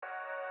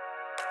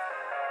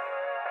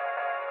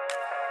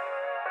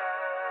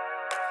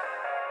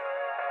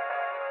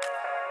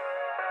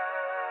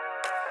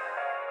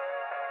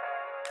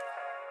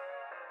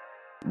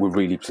We're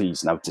really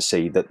pleased now to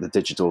say that the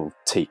digital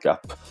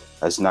take-up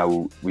has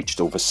now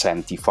reached over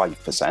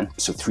 75%.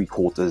 So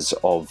 3/4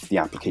 of the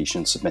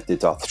applications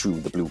submitted are through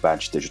the Blue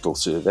Badge digital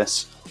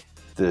service.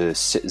 The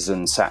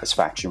citizen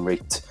satisfaction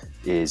rate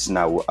is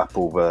now up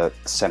over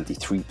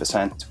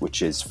 73%,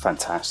 which is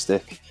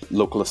fantastic.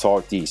 Local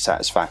authority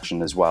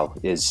satisfaction as well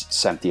is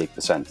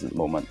 78% at the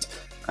moment,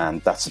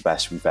 and that's the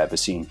best we've ever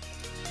seen.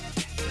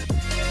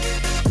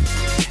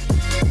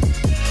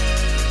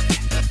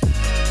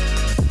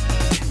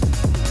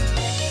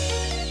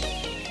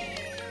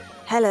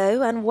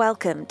 Hello and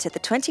welcome to the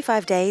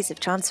 25 Days of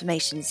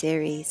Transformation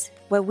series,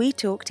 where we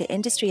talk to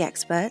industry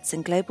experts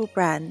and global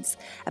brands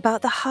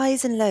about the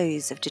highs and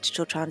lows of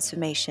digital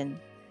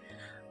transformation.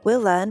 We'll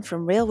learn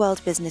from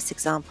real-world business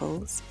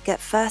examples, get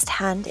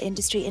first-hand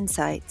industry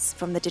insights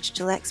from the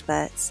digital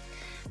experts,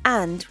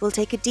 and we'll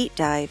take a deep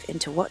dive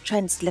into what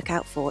trends to look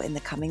out for in the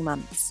coming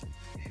months.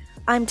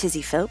 I'm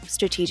Tizzy Philp,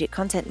 Strategic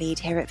Content Lead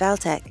here at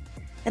Valtech,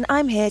 and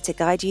I'm here to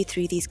guide you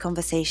through these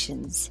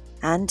conversations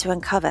and to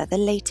uncover the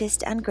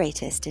latest and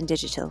greatest in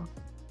digital.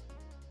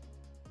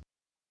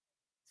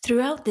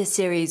 Throughout this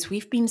series,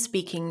 we've been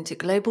speaking to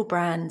global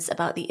brands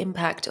about the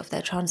impact of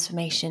their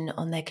transformation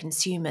on their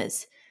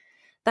consumers.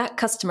 That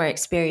customer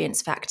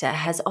experience factor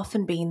has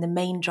often been the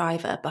main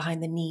driver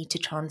behind the need to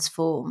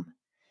transform.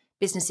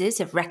 Businesses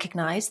have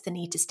recognized the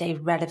need to stay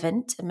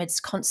relevant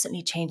amidst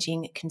constantly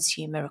changing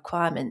consumer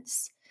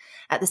requirements.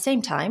 At the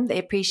same time, they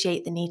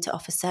appreciate the need to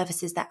offer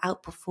services that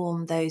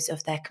outperform those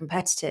of their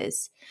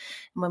competitors.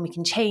 And when we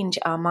can change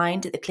our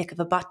mind at the click of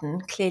a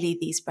button, clearly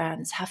these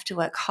brands have to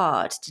work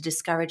hard to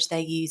discourage their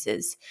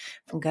users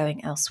from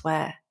going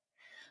elsewhere.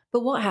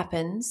 But what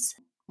happens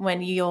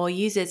when your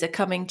users are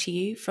coming to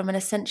you from an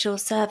essential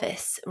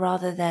service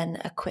rather than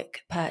a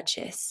quick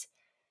purchase?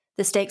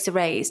 The stakes are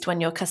raised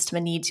when your customer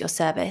needs your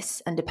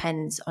service and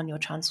depends on your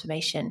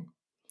transformation.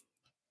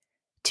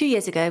 2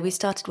 years ago, we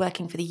started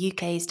working for the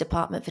UK's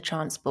Department for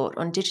Transport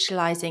on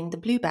digitalising the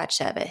Blue Badge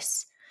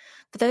service.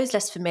 For those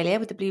less familiar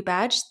with the Blue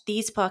Badge,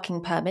 these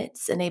parking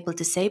permits enable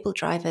disabled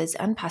drivers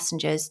and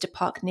passengers to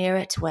park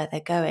nearer to where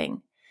they're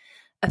going.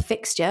 A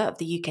fixture of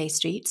the UK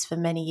streets for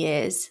many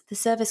years, the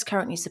service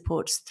currently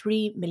supports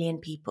 3 million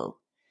people.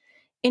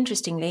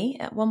 Interestingly,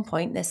 at one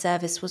point, their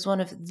service was one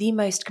of the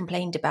most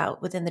complained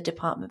about within the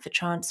Department for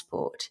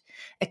Transport,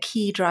 a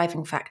key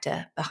driving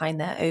factor behind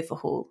their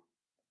overhaul.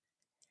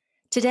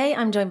 Today,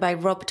 I'm joined by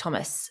Rob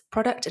Thomas,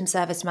 Product and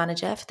Service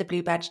Manager for the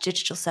Blue Badge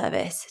Digital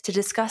Service, to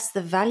discuss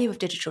the value of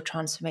digital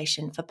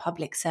transformation for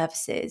public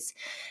services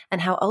and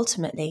how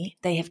ultimately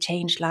they have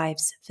changed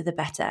lives for the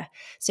better.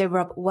 So,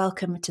 Rob,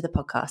 welcome to the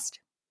podcast.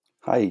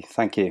 Hi,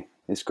 thank you.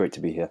 It's great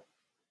to be here.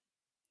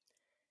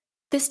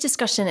 This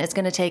discussion is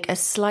going to take a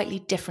slightly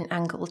different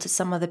angle to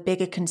some of the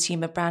bigger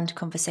consumer brand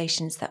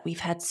conversations that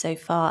we've had so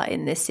far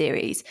in this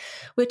series.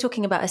 We're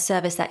talking about a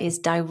service that is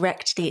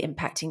directly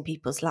impacting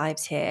people's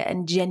lives here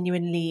and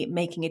genuinely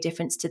making a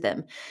difference to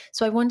them.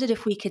 So I wondered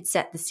if we could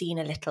set the scene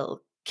a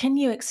little. Can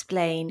you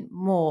explain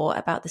more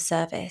about the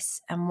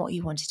service and what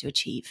you wanted to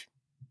achieve?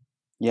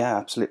 Yeah,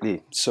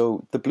 absolutely.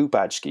 So the Blue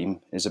Badge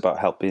scheme is about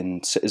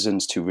helping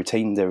citizens to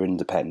retain their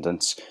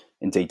independence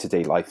in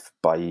day-to-day life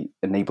by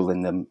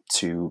enabling them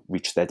to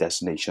reach their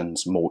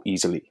destinations more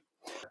easily.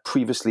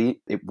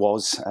 Previously, it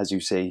was, as you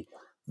say,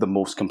 the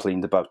most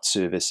complained about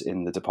service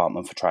in the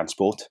Department for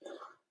Transport,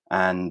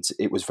 and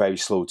it was very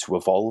slow to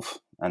evolve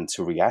and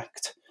to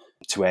react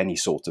to any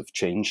sort of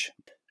change.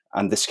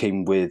 And this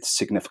came with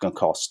significant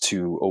costs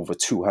to over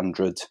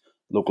 200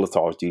 local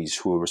authorities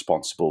who are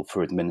responsible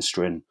for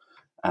administering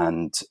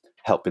and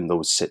helping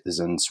those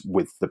citizens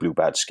with the Blue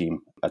Badge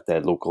scheme at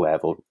their local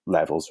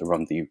levels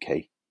around the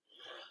UK.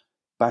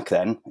 Back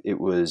then, it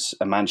was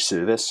a managed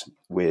service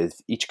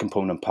with each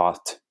component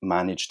part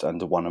managed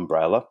under one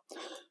umbrella.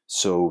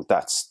 So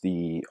that's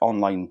the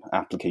online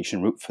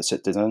application route for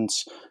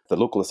citizens, the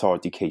local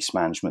authority case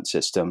management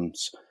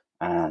systems,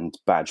 and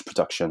badge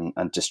production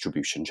and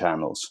distribution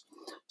channels.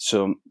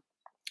 So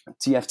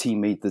DFT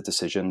made the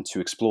decision to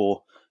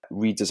explore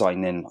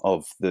redesigning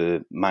of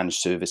the managed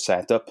service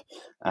setup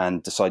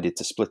and decided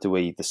to split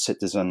away the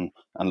citizen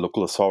and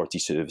local authority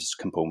service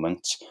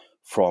components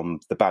from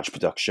the badge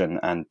production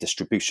and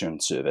distribution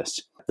service.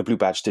 The Blue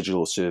Badge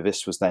digital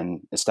service was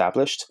then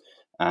established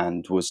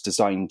and was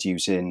designed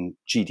using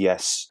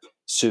GDS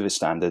service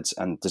standards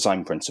and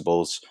design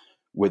principles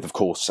with, of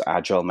course,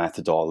 agile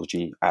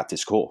methodology at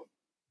its core.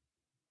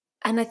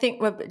 And I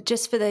think, Rob,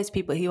 just for those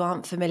people who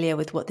aren't familiar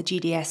with what the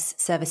GDS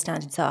service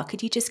standards are,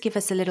 could you just give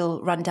us a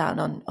little rundown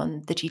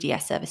on the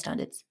GDS service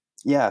standards?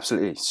 Yeah,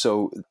 absolutely.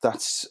 So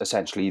that's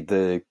essentially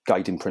the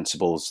guiding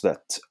principles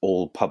that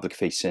all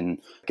public-facing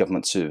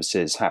government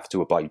services have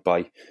to abide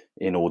by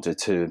in order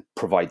to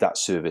provide that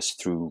service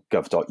through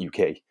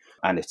gov.uk.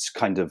 And it's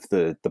kind of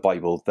the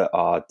Bible that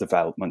our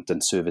development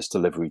and service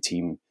delivery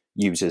team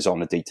uses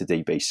on a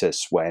day-to-day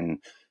basis when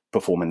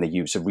performing the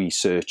user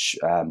research,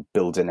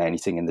 building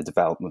anything in the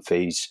development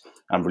phase,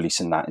 and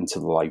releasing that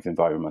into the live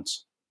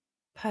environments.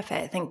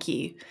 Perfect, thank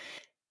you.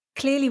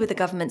 Clearly, with a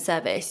government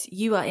service,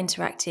 you are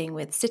interacting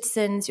with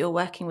citizens, you're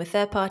working with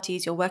third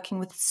parties, you're working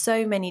with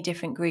so many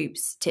different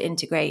groups to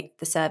integrate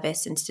the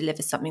service and to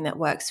deliver something that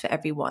works for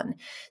everyone.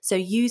 So,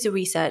 user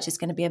research is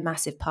going to be a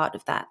massive part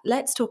of that.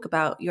 Let's talk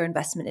about your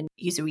investment in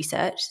user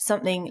research,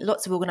 something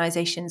lots of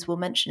organizations will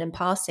mention in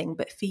passing.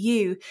 But for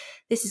you,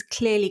 this is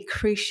clearly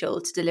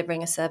crucial to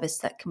delivering a service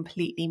that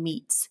completely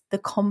meets the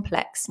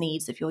complex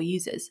needs of your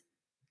users.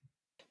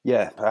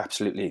 Yeah,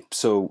 absolutely.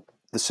 So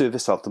the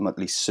service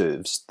ultimately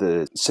serves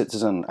the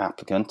citizen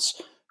applicants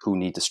who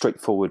need a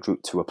straightforward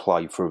route to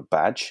apply for a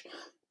badge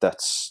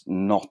that's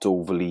not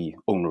overly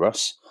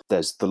onerous.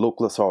 There's the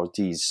local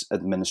authorities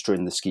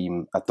administering the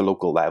scheme at the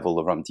local level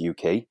around the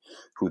UK,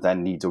 who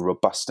then need a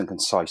robust and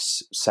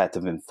concise set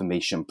of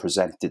information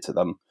presented to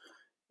them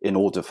in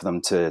order for them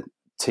to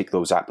take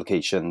those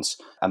applications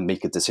and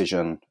make a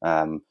decision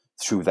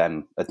through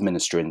them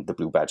administering the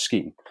Blue Badge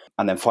scheme.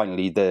 And then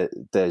finally,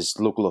 there's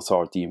local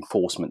authority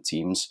enforcement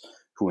teams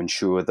who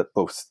ensure that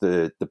both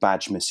the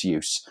badge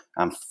misuse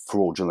and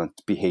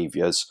fraudulent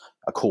behaviours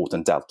are caught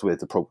and dealt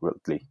with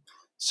appropriately.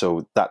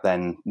 So that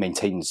then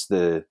maintains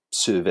the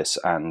service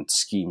and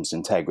scheme's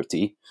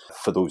integrity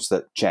for those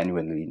that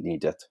genuinely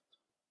need it.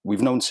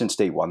 We've known since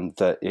day one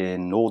that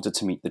in order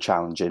to meet the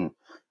challenging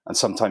and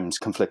sometimes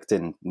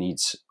conflicting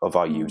needs of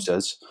our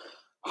users,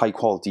 high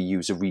quality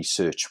user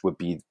research would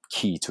be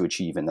key to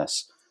achieving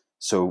this.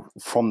 So,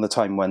 from the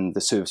time when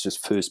the service was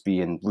first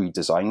being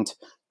redesigned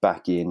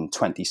back in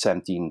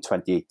 2017,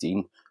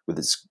 2018, with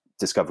its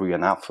discovery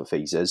and alpha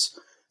phases,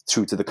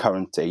 through to the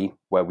current day,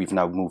 where we've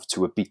now moved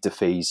to a beta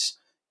phase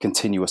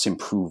continuous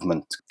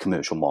improvement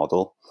commercial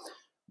model,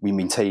 we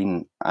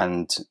maintain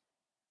and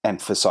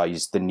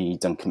emphasize the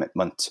need and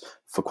commitment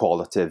for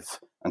qualitative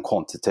and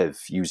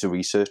quantitative user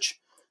research.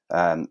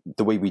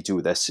 The way we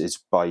do this is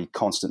by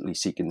constantly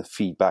seeking the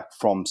feedback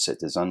from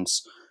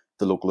citizens,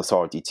 the local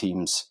authority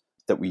teams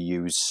that we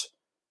use,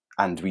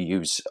 and we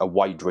use a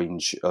wide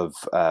range of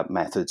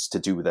methods to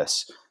do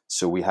this.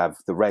 So we have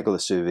the regular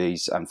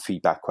surveys and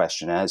feedback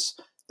questionnaires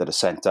that are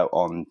sent out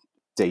on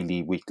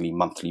daily, weekly,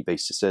 monthly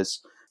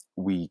basis.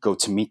 We go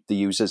to meet the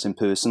users in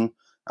person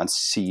and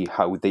see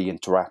how they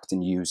interact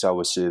and use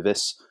our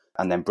service,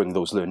 and then bring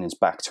those learnings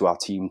back to our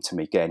team to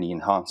make any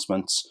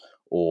enhancements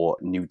or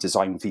new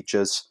design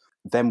features.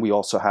 Then we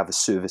also have a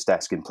service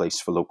desk in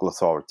place for local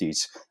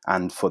authorities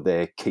and for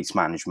their case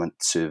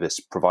management service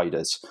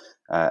providers.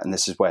 And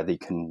this is where they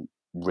can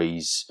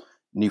raise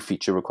new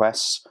feature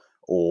requests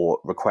or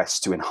requests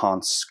to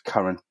enhance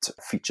current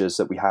features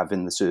that we have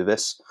in the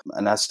service.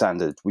 And as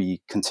standard,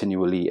 we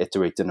continually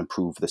iterate and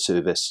improve the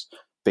service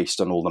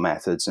based on all the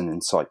methods and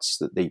insights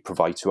that they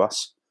provide to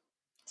us.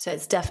 So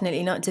it's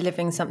definitely not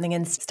delivering something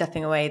and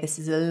stepping away. This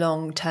is a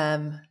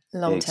long-term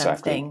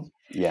Exactly. thing.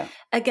 Yeah.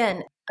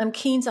 Again, I'm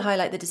keen to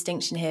highlight the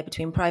distinction here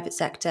between private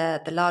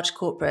sector, the large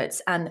corporates,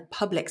 and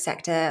public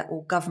sector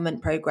or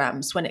government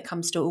programs when it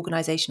comes to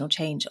organizational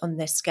change on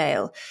this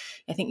scale.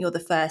 I think you're the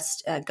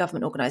first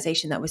government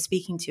organization that we're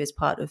speaking to as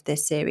part of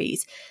this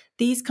series.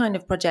 These kind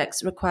of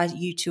projects require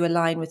you to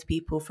align with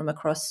people from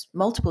across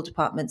multiple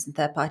departments and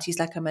third parties,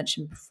 like I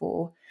mentioned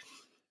before.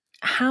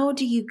 How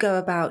do you go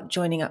about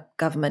joining up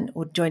government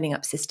or joining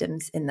up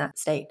systems in that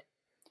state?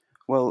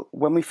 Well,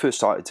 when we first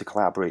started to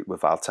collaborate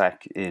with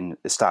Altec in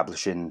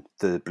establishing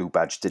the Blue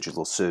Badge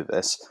digital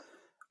service,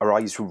 our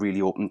eyes were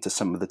really open to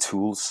some of the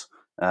tools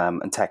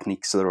and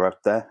techniques that are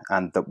out there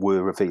and that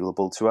were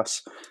available to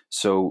us.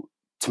 So,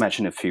 to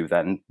mention a few,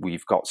 then,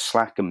 we've got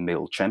Slack and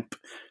MailChimp,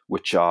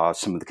 which are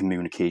some of the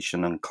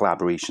communication and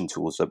collaboration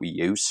tools that we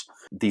use.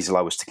 These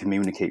allow us to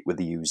communicate with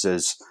the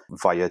users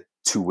via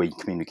two-way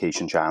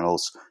communication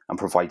channels and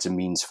provides a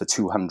means for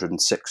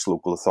 206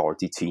 local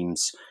authority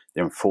teams,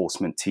 their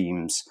enforcement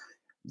teams,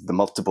 the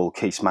multiple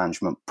case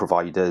management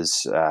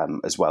providers,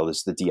 as well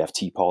as the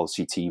DFT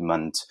policy team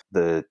and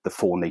the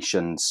Four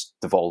Nations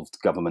devolved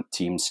government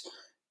teams,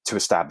 to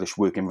establish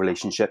working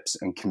relationships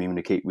and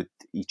communicate with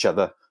each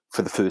other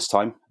for the first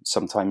time.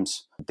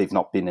 Sometimes they've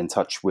not been in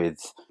touch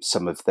with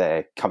some of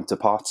their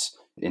counterparts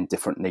in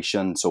different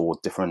nations or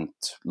different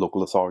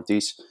local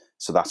authorities.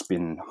 So that's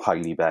been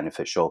highly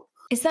beneficial.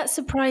 Is that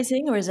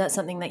surprising, or is that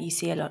something that you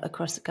see a lot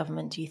across the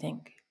government, do you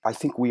think? I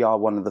think we are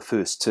one of the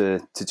first to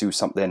do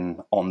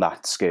something on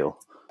that scale.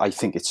 I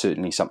think it's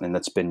certainly something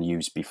that's been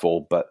used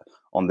before, but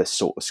on this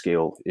sort of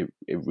scale, it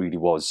really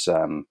was.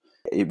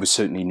 It was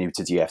certainly new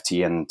to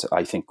DFT, and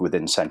I think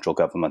within central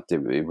government,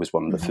 it was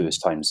one of the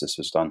first times this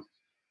was done.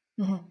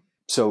 Mm-hmm.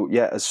 So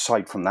yeah,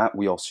 aside from that,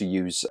 we also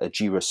use a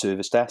Jira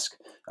service desk,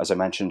 as I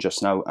mentioned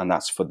just now, and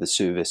that's for the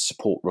service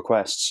support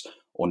requests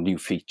or new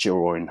feature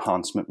or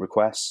enhancement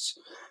requests.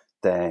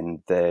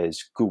 Then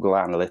there's Google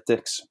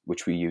Analytics,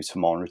 which we use for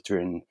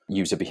monitoring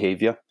user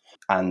behavior,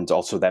 and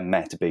also then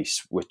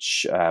Metabase,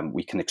 which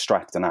we can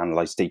extract and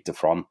analyze data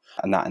from.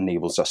 And that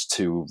enables us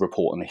to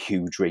report on a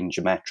huge range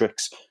of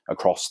metrics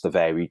across the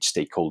varied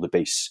stakeholder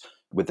base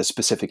with the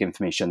specific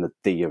information that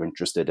they are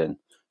interested in,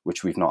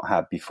 which we've not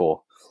had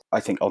before. I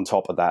think on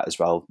top of that as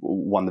well,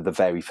 one of the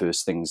very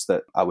first things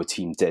that our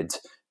team did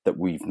that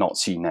we've not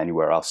seen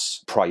anywhere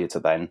else prior to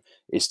then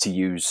is to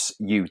use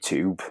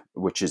YouTube,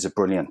 which is a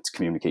brilliant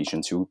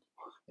communication tool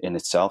in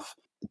itself,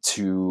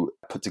 to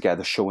put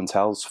together show and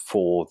tells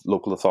for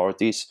local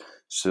authorities.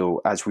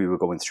 So as we were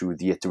going through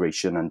the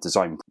iteration and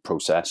design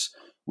process,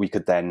 we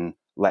could then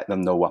let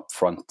them know up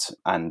front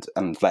and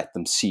let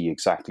them see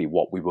exactly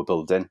what we were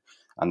building.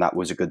 And that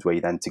was a good way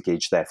then to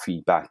gauge their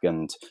feedback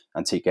and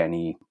take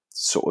any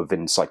sort of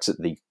insights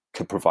that they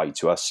could provide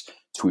to us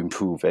to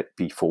improve it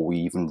before we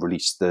even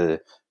released the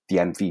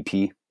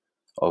MVP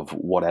of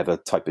whatever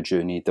type of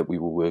journey that we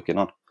were working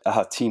on.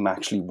 Our team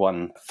actually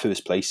won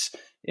first place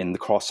in the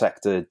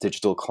cross-sector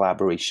digital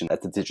collaboration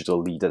at the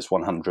Digital Leaders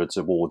 100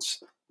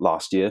 Awards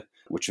last year,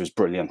 which was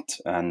brilliant,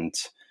 and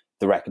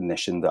the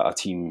recognition that our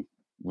team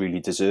really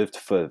deserved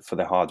for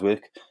their hard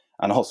work.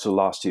 And also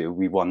last year,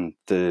 we won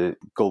the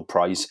Gold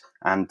Prize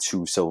and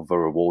 2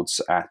 Silver Awards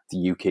at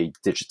the UK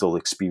Digital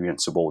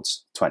Experience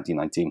Awards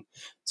 2019.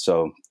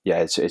 So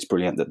yeah, it's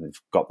brilliant that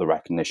they've got the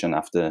recognition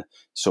after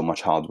so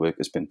much hard work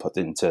has been put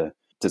into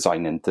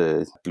designing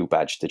the Blue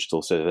Badge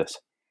digital service.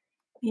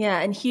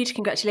 Yeah, and huge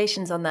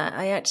congratulations on that.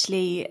 I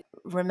actually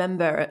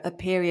remember a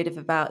period of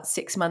about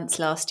 6 months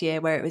last year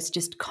where it was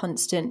just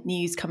constant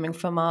news coming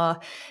from our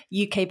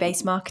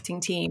UK-based marketing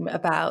team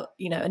about,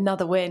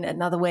 another win,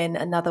 another win,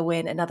 another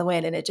win, another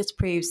win. And it just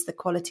proves the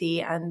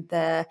quality and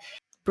the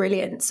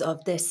brilliance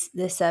of this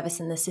service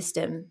and the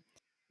system.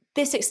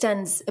 This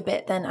extends a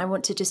bit, then I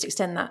want to just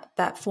extend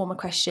that former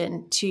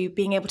question to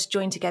being able to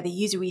join together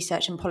user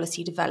research and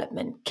policy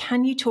development.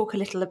 Can you talk a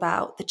little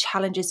about the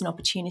challenges and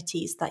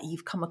opportunities that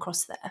you've come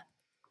across there?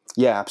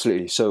 Yeah,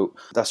 absolutely. So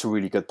that's a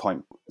really good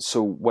point.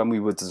 So when we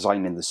were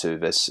designing the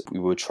service, we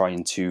were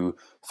trying to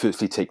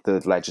firstly take the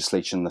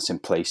legislation that's in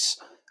place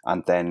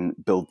and then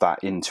build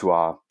that into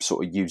our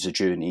sort of user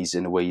journeys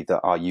in a way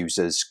that our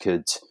users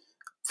could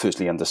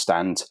firstly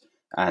understand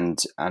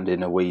and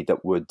in a way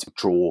that would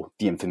draw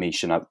the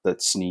information out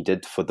that's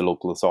needed for the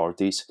local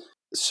authorities.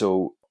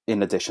 So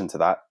in addition to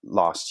that,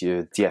 last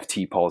year, the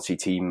FT policy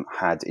team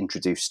had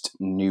introduced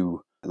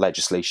new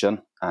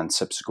legislation and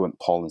subsequent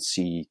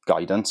policy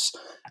guidance,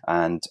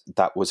 and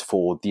that was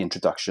for the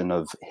introduction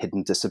of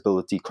hidden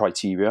disability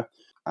criteria,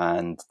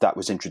 and that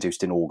was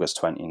introduced in August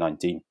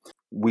 2019.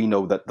 We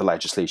know that the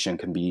legislation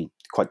can be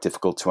quite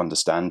difficult to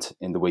understand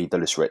in the way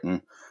that it's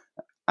written,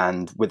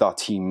 and with our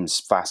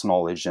team's vast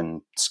knowledge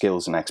and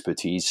skills and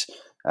expertise,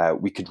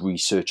 we could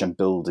research and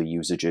build a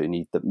user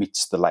journey that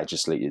meets the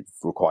legislative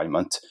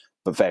requirement,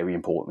 but very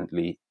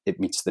importantly, it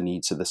meets the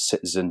needs of the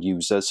citizen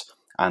users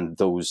and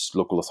those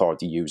local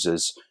authority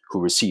users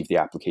who receive the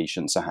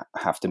applications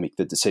have to make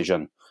the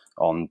decision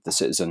on the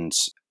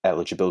citizens'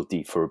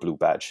 eligibility for a blue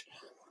badge.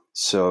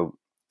 So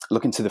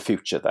looking to the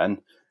future then,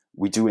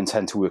 we do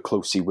intend to work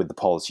closely with the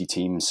policy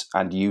teams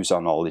and use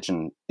our knowledge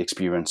and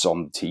experience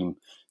on the team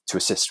to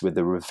assist with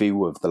the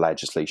review of the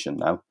legislation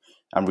now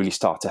and really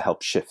start to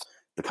help shift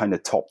the kind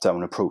of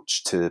top-down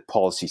approach to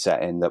policy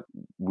setting that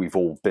we've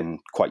all been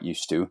quite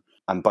used to.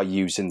 And by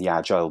using the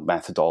agile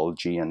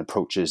methodology and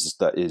approaches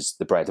that is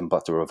the bread and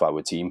butter of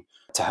our team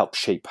to help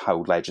shape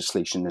how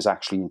legislation is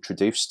actually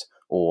introduced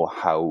or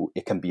how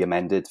it can be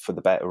amended for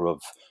the better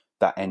of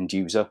that end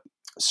user.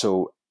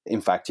 So in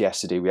fact,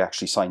 yesterday we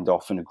actually signed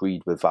off and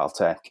agreed with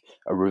Valtech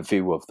a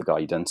review of the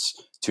guidance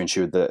to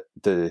ensure that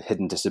the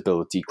hidden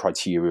disability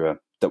criteria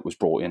that was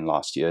brought in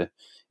last year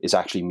is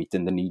actually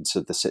meeting the needs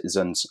of the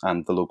citizens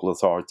and the local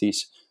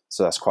authorities.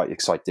 So that's quite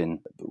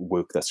exciting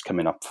work that's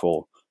coming up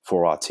for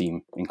our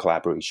team in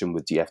collaboration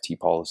with DFT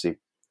policy.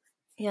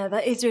 Yeah,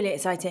 that is really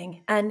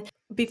exciting. And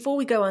before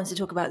we go on to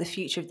talk about the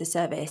future of the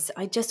service,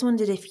 I just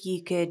wondered if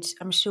you could,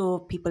 I'm sure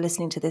people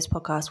listening to this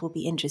podcast will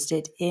be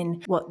interested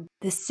in what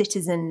the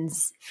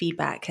citizens'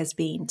 feedback has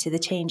been to the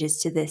changes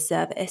to this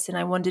service. And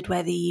I wondered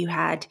whether you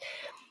had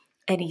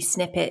any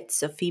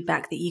snippets of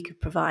feedback that you could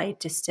provide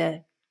just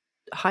to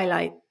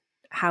highlight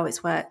how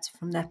it's worked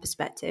from their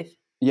perspective.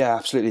 Yeah,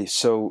 absolutely.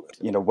 So,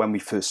 when we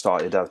first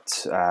started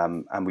out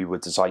and we were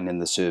designing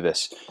the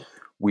service,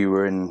 we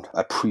were in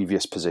a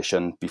previous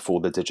position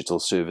before the digital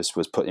service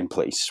was put in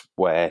place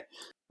where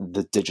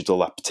the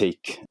digital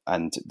uptake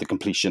and the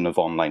completion of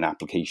online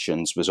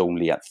applications was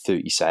only at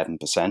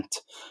 37%.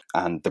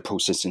 And the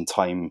processing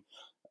time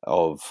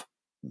of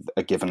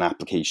a given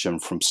application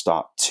from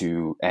start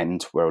to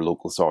end, where a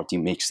local authority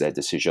makes their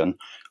decision,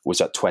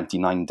 was at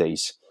 29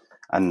 days.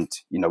 And,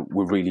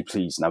 we're really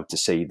pleased now to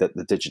say that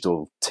the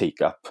digital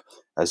take-up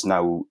has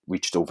now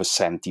reached over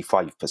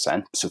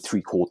 75%. So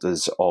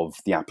 3/4 of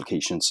the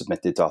applications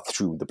submitted are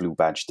through the Blue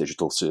Badge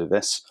digital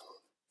service.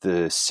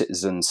 The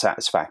citizen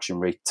satisfaction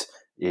rate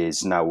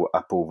is now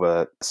up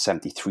over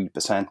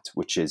 73%,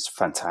 which is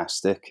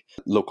fantastic.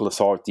 Local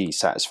authority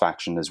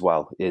satisfaction as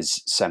well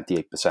is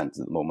 78%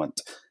 at the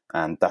moment.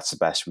 And that's the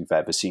best we've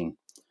ever seen.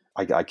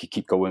 I could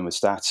keep going with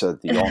stats.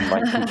 The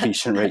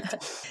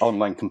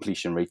online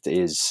completion rate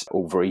is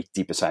over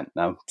 80%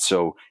 now.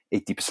 So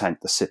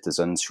 80% of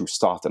citizens who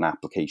start an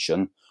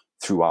application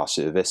through our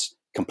service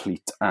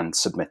complete and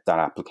submit that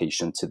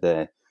application to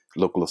their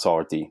local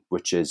authority,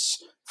 which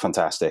is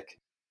fantastic.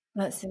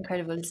 That's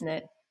incredible, isn't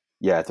it?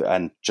 Yeah,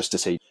 and just to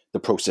say, the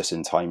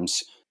processing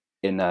times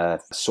in a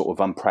sort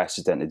of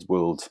unprecedented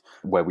world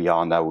where we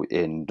are now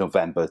in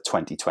November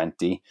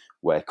 2020,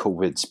 where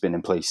COVID's been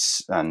in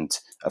place and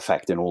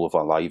affecting all of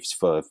our lives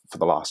for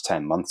the last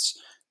 10 months,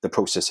 the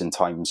processing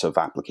times of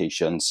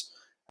applications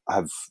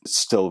have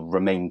still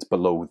remained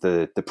below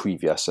the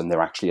previous, and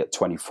they're actually at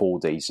 24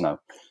 days now.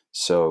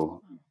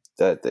 So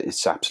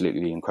it's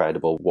absolutely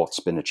incredible what's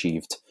been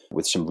achieved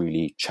with some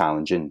really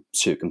challenging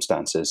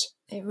circumstances.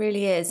 It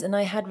really is. And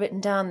I had written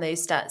down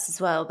those stats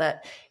as well,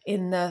 that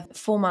in the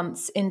 4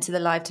 months into the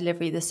live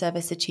delivery, the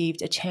service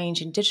achieved a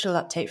change in digital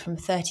uptake from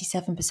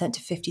 37%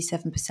 to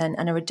 57%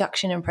 and a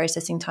reduction in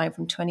processing time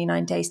from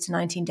 29 days to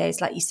 19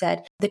 days. Like you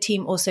said, the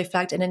team also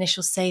flagged an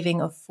initial saving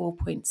of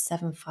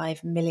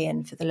 4.75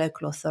 million for the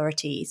local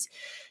authorities.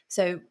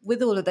 So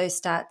with all of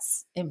those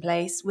stats in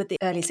place, with the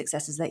early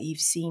successes that you've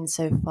seen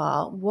so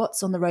far,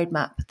 what's on the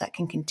roadmap that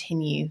can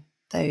continue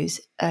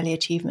those early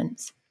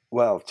achievements?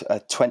 Well,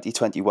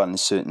 2021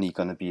 is certainly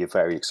going to be a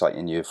very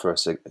exciting year for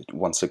us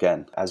once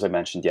again. As I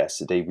mentioned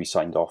yesterday, we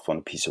signed off on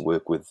a piece of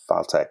work with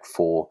Valtech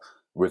for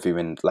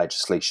reviewing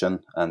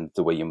legislation and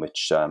the way in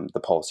which the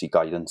policy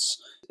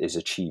guidance is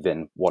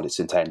achieving what it's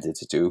intended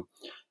to do.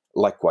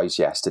 Likewise,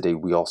 yesterday,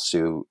 we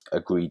also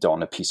agreed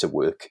on a piece of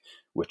work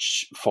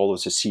which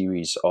follows a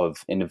series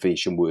of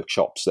innovation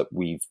workshops that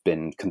we've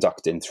been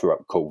conducting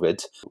throughout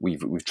COVID.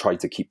 We've tried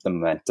to keep the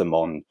momentum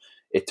on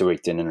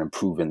iterating and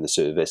improving the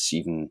service,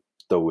 even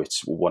though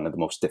it's one of the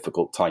most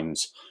difficult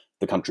times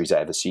the country's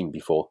ever seen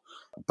before.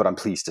 But I'm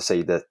pleased to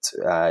say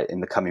that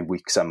in the coming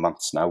weeks and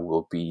months now,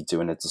 we'll be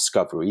doing a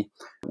discovery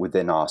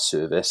within our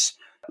service,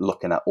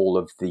 looking at all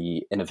of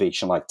the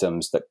innovation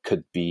items that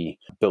could be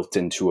built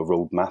into a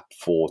roadmap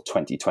for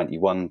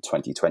 2021,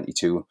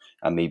 2022,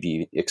 and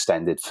maybe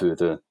extended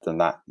further than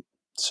that.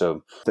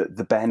 So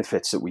the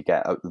benefits that we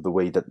get out of the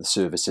way that the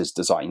service is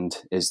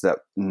designed is that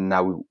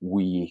now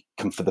we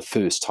can, for the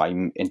first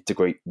time,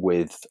 integrate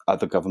with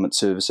other government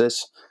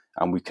services,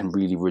 and we can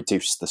really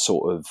reduce the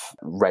sort of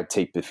red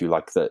tape, if you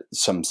like, that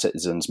some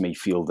citizens may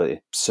feel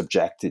they're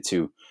subjected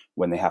to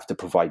when they have to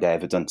provide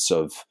evidence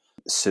of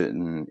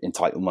certain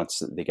entitlements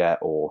that they get,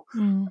 or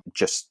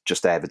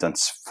just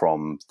evidence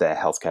from their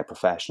healthcare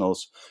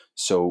professionals.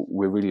 So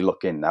we're really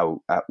looking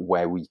now at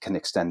where we can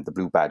extend the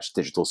Blue Badge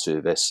digital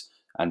service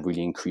and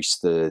really increase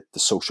the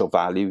social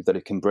value that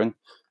it can bring,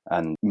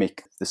 and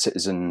make the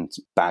citizen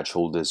badge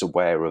holders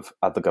aware of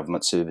other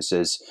government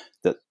services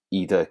that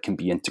either can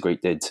be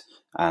integrated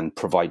and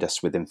provide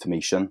us with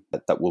information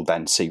that will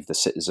then save the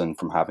citizen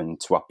from having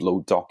to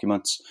upload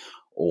documents,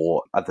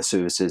 or other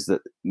services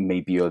that may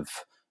be of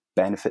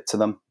benefit to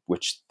them,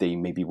 which they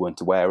maybe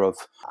weren't aware of.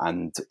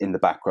 And in the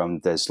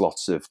background, there's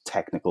lots of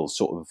technical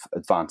sort of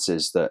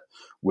advances that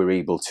we're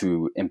able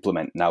to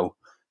implement now,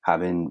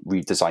 having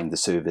redesigned the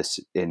service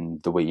in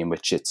the way in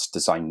which it's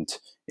designed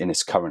in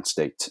its current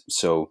state.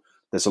 So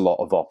there's a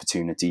lot of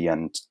opportunity,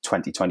 and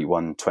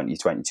 2021,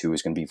 2022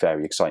 is going to be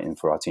very exciting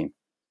for our team.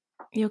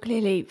 You're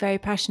clearly very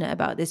passionate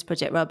about this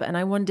project, Rob, and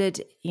I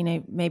wondered,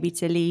 maybe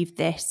to leave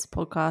this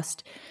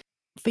podcast,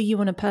 for you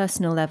on a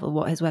personal level,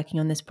 what has working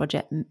on this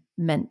project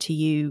meant to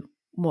you?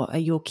 What are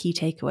your key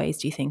takeaways,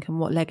 do you think, and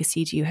what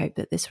legacy do you hope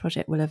that this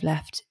project will have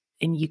left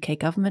in UK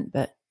government,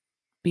 but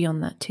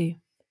beyond that too?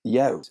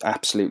 Yeah,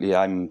 absolutely.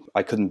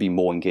 I couldn't be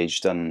more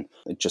engaged and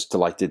just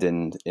delighted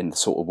in the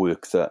sort of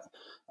work that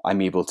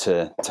I'm able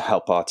to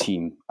help our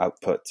team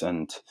output.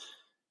 And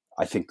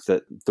I think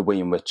that the way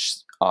in which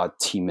our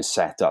team is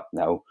set up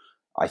now,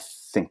 I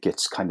think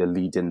it's kind of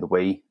leading the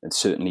way, and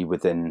certainly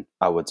within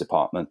our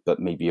department, but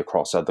maybe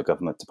across other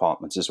government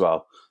departments as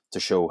well, to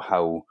show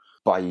how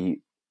by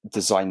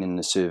designing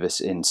the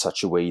service in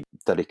such a way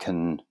that it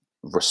can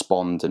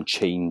respond and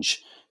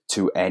change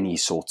to any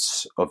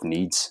sorts of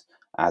needs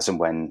as and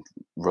when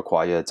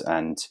required,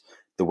 and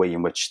the way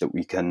in which that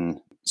we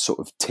can sort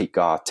of take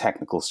our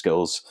technical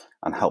skills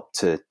and help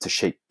to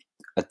shape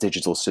a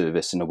digital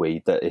service in a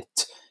way that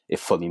it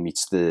fully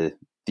meets the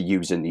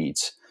user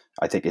needs.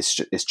 I think it's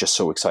just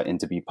so exciting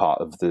to be part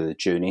of the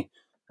journey.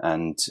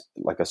 And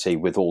like I say,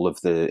 with all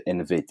of the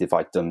innovative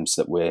items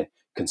that we're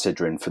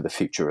considering for the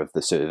future of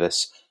the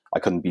service, I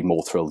couldn't be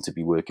more thrilled to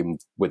be working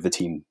with the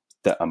team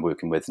that I'm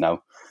working with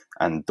now.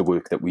 And the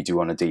work that we do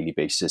on a daily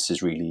basis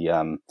is really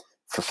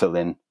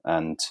fulfilling,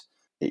 and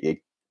it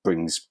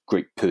brings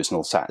great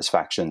personal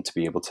satisfaction to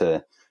be able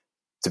to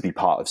be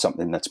part of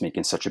something that's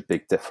making such a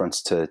big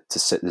difference to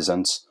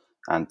citizens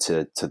and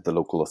to the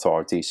local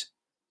authorities.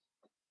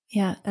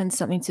 Yeah, and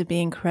something to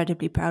be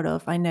incredibly proud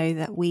of. I know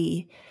that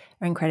we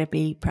are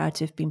incredibly proud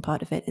to have been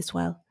part of it as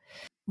well.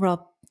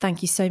 Rob,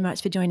 thank you so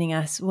much for joining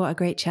us. What a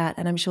great chat.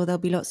 And I'm sure there'll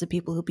be lots of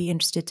people who'll be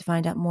interested to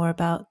find out more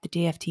about the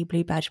DfT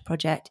Blue Badge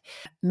project.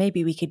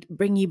 Maybe we could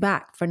bring you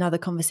back for another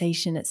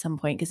conversation at some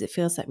point, because it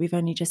feels like we've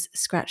only just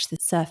scratched the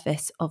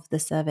surface of the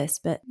service.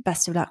 But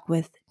best of luck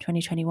with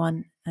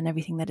 2021 and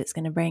everything that it's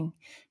going to bring.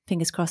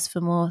 Fingers crossed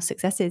for more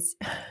successes.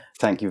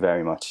 Thank you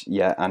very much.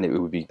 Yeah, and it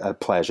would be a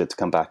pleasure to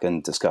come back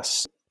and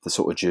discuss the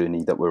sort of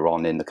journey that we're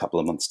on in a couple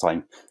of months'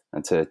 time,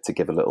 and to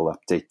give a little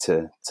update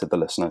to the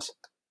listeners.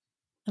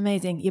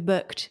 Amazing. You're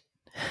booked.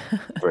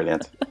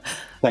 Brilliant.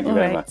 Thank you All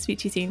very right. much. Speak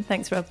to you soon.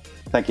 Thanks, Rob.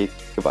 Thank you.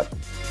 Goodbye.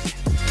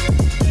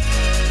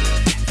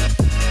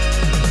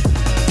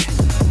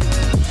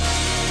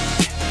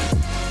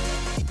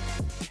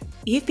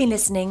 You've been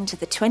listening to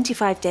the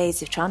 25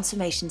 Days of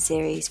Transformation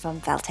series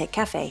from Valtech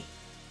Cafe.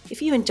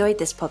 If you enjoyed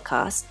this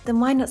podcast, then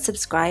why not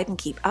subscribe and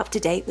keep up to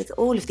date with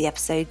all of the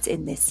episodes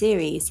in this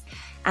series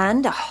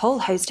and a whole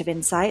host of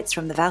insights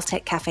from the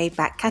Valtech Cafe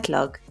back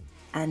catalogue.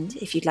 And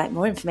if you'd like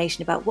more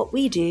information about what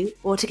we do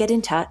or to get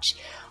in touch,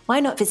 why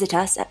not visit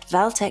us at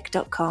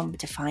valtech.com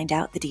to find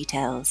out the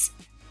details.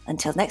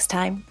 Until next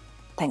time,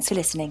 thanks for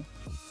listening.